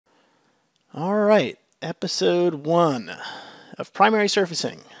All right, episode 1 of primary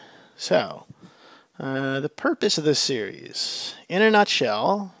surfacing. So, the purpose of this series, in a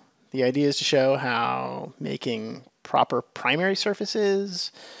nutshell, the idea is to show how making proper primary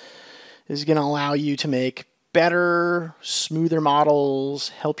surfaces is going to allow you to make better, smoother models,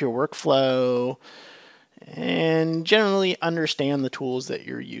 help your workflow, and generally understand the tools that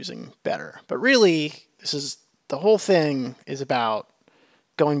you're using better. But really, the whole thing is about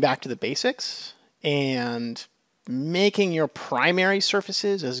going back to the basics and making your primary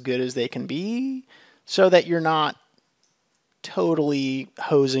surfaces as good as they can be so that you're not totally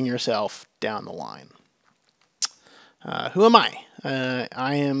hosing yourself down the line. Who am I?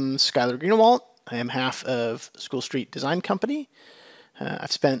 I am Skylar Greenewalt. I am half of School Street Design Company.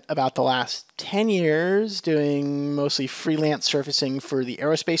 I've spent about the last 10 years doing mostly freelance surfacing for the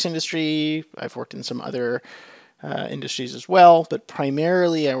aerospace industry. I've worked in some other industries as well, but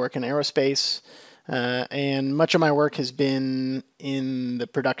primarily I work in aerospace, and much of my work has been in the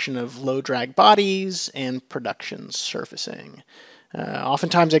production of low drag bodies and production surfacing.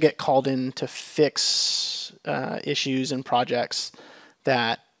 Oftentimes I get called in to fix issues and projects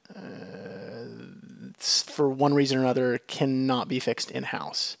that for one reason or another cannot be fixed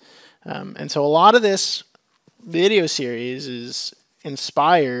in-house. And so a lot of this video series is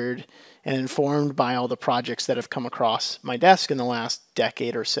inspired and informed by all the projects that have come across my desk in the last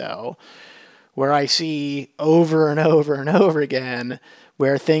decade or so, where I see over and over and over again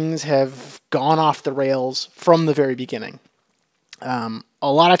where things have gone off the rails from the very beginning. A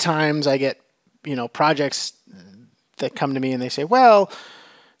lot of times I get, projects that come to me and they say, well,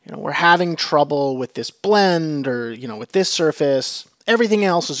 we're having trouble with this blend or, with this surface. Everything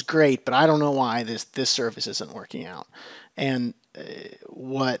else is great, but I don't know why this surface isn't working out. And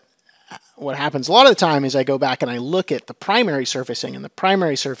what happens a lot of the time is I go back and I look at the primary surfacing, and the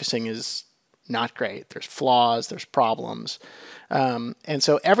primary surfacing is not great. There's flaws, there's problems. And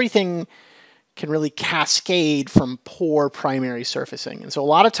so everything can really cascade from poor primary surfacing. And so a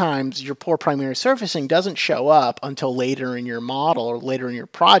lot of times your poor primary surfacing doesn't show up until later in your model or later in your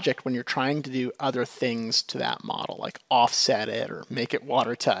project when you're trying to do other things to that model, like offset it or make it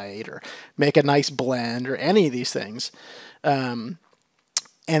watertight or make a nice blend or any of these things.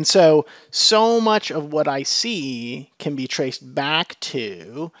 And so much of what I see can be traced back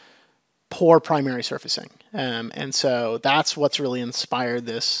to poor primary surfacing. And so that's what's really inspired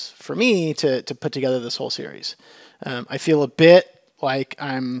this for me to put together this whole series. I feel a bit like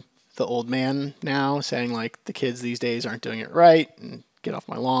I'm the old man now saying like the kids these days aren't doing it right and get off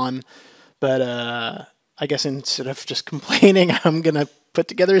my lawn. But I guess instead of just complaining, I'm going to put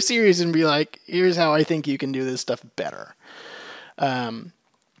together a series and be like, here's how I think you can do this stuff better.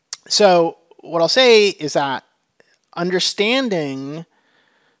 So what I'll say is that understanding,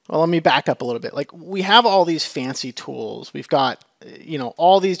 well, let me back up a little bit. Like we have all these fancy tools. We've got,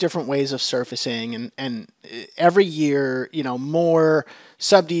 all these different ways of surfacing and every year, more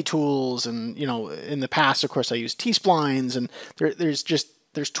sub-D tools. And, in the past, of course, I used T-splines and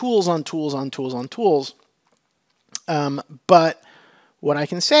there's tools on tools on tools on tools. But what I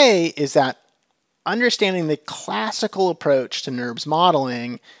can say is that understanding the classical approach to NURBS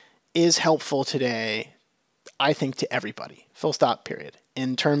modeling is helpful today, I think, to everybody, full stop, period.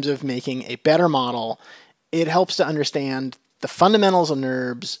 In terms of making a better model, it helps to understand the fundamentals of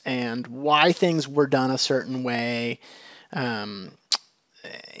NURBS and why things were done a certain way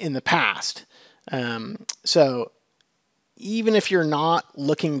in the past. So even if you're not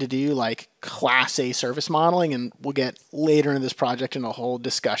looking to do like Class A surface modeling, and we'll get later in this project in a whole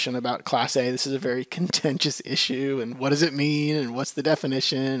discussion about Class A. This is a very contentious issue, and what does it mean, and what's the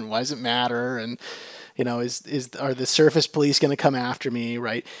definition, and why does it matter, and are the surface police going to come after me,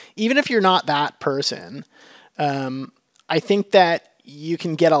 right? Even if you're not that person, I think that you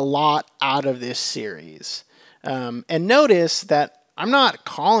can get a lot out of this series. And notice that I'm not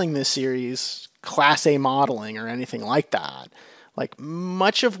calling this series Class A modeling or anything like that. Like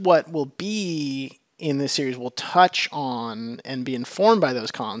much of what will be in this series will touch on and be informed by those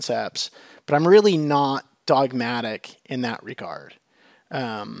concepts, but I'm really not dogmatic in that regard.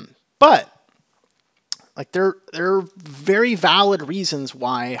 But like there are very valid reasons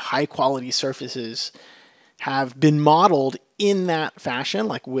why high quality surfaces have been modeled in that fashion,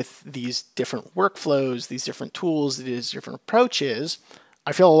 like with these different workflows, these different tools, these different approaches.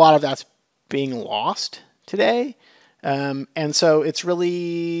 I feel a lot of that's being lost today. And so it's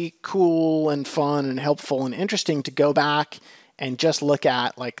really cool and fun and helpful and interesting to go back and just look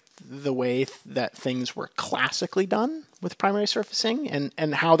at like the way that things were classically done with primary surfacing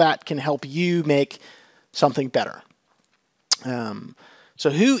and how that can help you make something better. So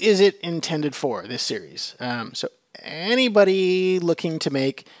who is it intended for, this series? So anybody looking to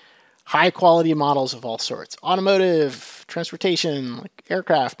make high quality models of all sorts, automotive, transportation, like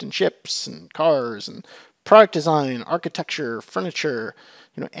aircraft and ships and cars and product design, architecture, furniture,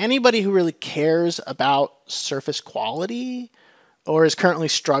 anybody who really cares about surface quality or is currently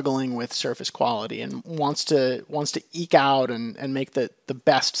struggling with surface quality and wants to eke out and make the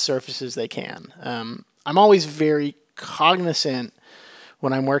best surfaces they can. I'm always very cognizant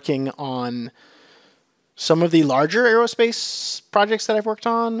when I'm working on some of the larger aerospace projects that I've worked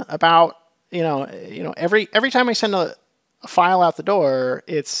on about, every time I send a file out the door,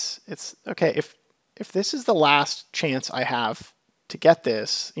 it's okay, if this is the last chance I have to get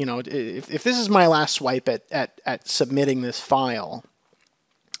this, if this is my last swipe at submitting this file,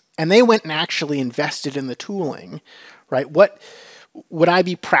 and they went and actually invested in the tooling, right? What would I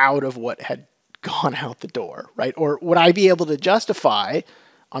be proud of what had gone out the door, right? Or would I be able to justify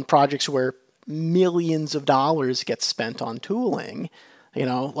on projects where millions of dollars get spent on tooling,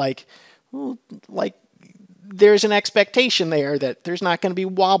 like there's an expectation there that there's not going to be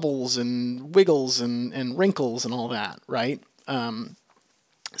wobbles and wiggles and wrinkles and all that, right?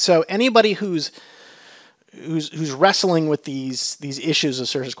 So anybody who's wrestling with these issues of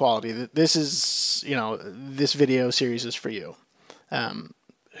surface quality, this is, this video series is for you.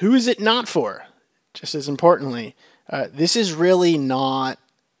 Who is it not for? Just as importantly, this is really not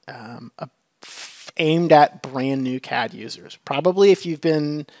aimed at brand new CAD users. Probably if you've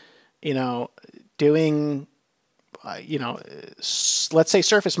been, doing, let's say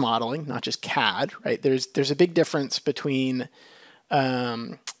surface modeling, not just CAD, right? There's a big difference between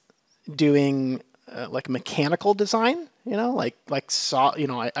doing like mechanical design, I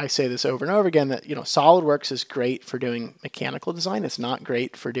say this over and over again that, SolidWorks is great for doing mechanical design. It's not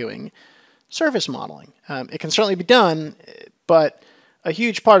great for doing surface modeling. It can certainly be done, but a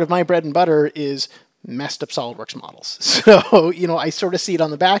huge part of my bread and butter is messed up SolidWorks models. So, I sort of see it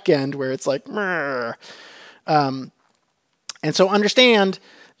on the back end where it's like, and so understand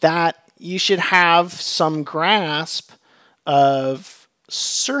that you should have some grasp of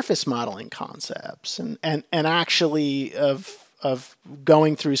surface modeling concepts and actually of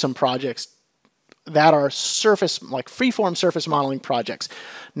going through some projects that are surface, like freeform surface modeling projects,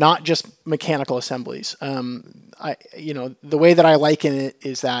 not just mechanical assemblies. The way that I liken it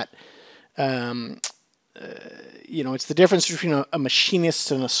is that, it's the difference between a machinist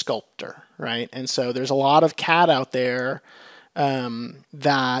and a sculptor, right? And so there's a lot of CAD out there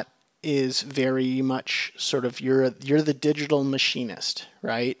that is very much sort of you're the digital machinist,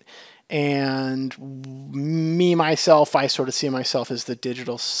 right? And me, myself, I sort of see myself as the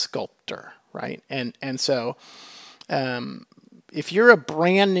digital sculptor, right? And so if you're a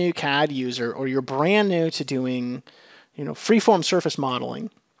brand new CAD user or you're brand new to doing, freeform surface modeling,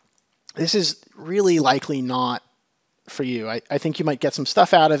 this is really likely not for you. I think you might get some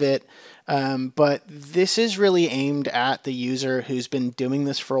stuff out of it, but this is really aimed at the user who's been doing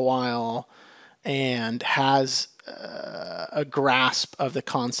this for a while and has a grasp of the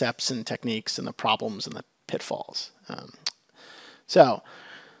concepts and techniques and the problems and the pitfalls. So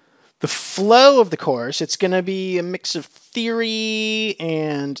the flow of the course, it's going to be a mix of theory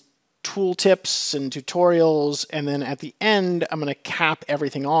and tool tips and tutorials, and then at the end I'm going to cap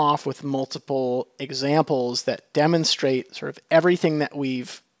everything off with multiple examples that demonstrate sort of everything that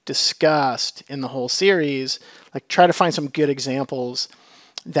we've discussed in the whole series. Like, try to find some good examples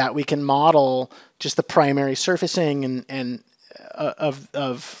that we can model just the primary surfacing and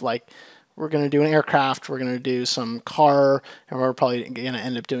of like, we're going to do an aircraft, we're going to do some car, and we're probably going to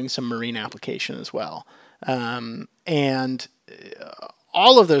end up doing some marine application as well. And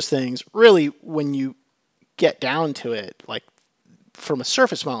all of those things, really, when you get down to it, like from a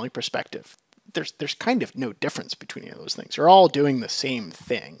surface modeling perspective, there's kind of no difference between any of those things. You're all doing the same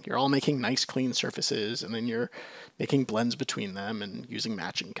thing. You're all making nice, clean surfaces, and then you're making blends between them and using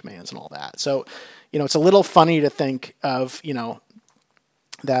matching commands and all that. So, it's a little funny to think of,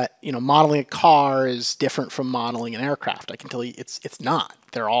 that, modeling a car is different from modeling an aircraft. I can tell you it's not.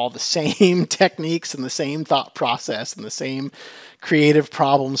 They're all the same techniques and the same thought process and the same creative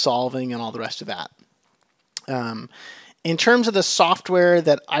problem solving and all the rest of that. In terms of the software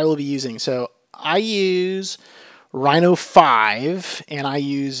that I will be using, so I use Rhino 5 and I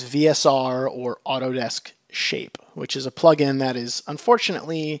use VSR or Autodesk Shape, which is a plugin that is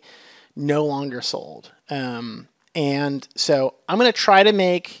unfortunately no longer sold. And so I'm going to try to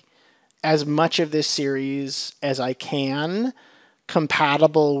make as much of this series as I can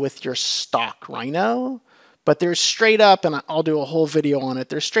compatible with your stock Rhino, but there's straight up, and I'll do a whole video on it,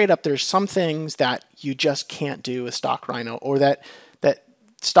 there's some things that you just can't do with stock Rhino, or that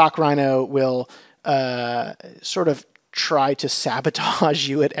stock Rhino will sort of try to sabotage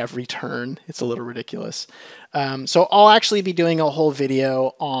you at every turn. It's a little ridiculous. So I'll actually be doing a whole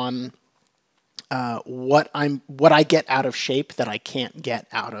video on what I get out of shape that I can't get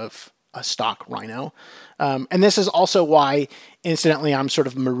out of a stock Rhino. And this is also why, incidentally, I'm sort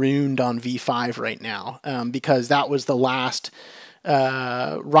of marooned on V5 right now, because that was the last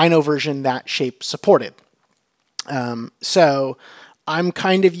Rhino version that shape supported. So I'm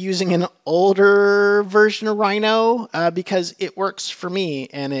kind of using an older version of Rhino because it works for me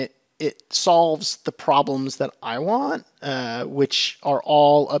and it solves the problems that I want, which are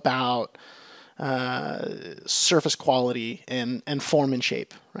all about surface quality and form and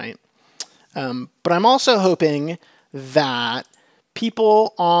shape, right? But I'm also hoping that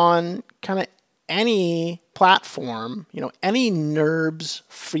people on kind of any platform, any NURBS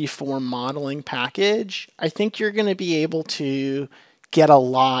freeform modeling package, I think you're going to be able to get a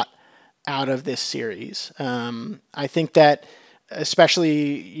lot out of this series. I think that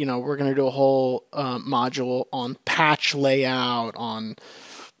especially, we're going to do a whole module on patch layout, on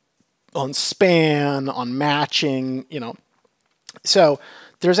span, on matching, So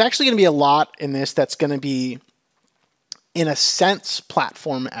there's actually going to be a lot in this that's going to be, in a sense,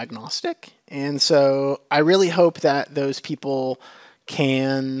 platform agnostic. And so I really hope that those people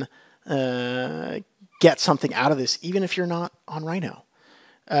can get something out of this, even if you're not on Rhino.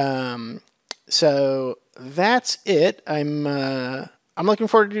 So that's it. I'm looking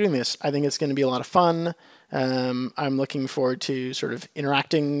forward to doing this. I think it's going to be a lot of fun. I'm looking forward to sort of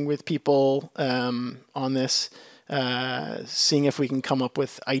interacting with people on this, seeing if we can come up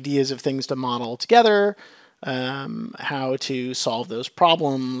with ideas of things to model together, how to solve those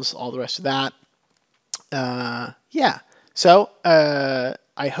problems, all the rest of that. Yeah. So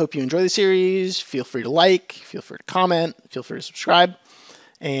I hope you enjoy the series. Feel free to like, feel free to comment, feel free to subscribe.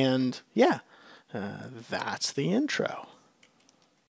 And yeah, that's the intro.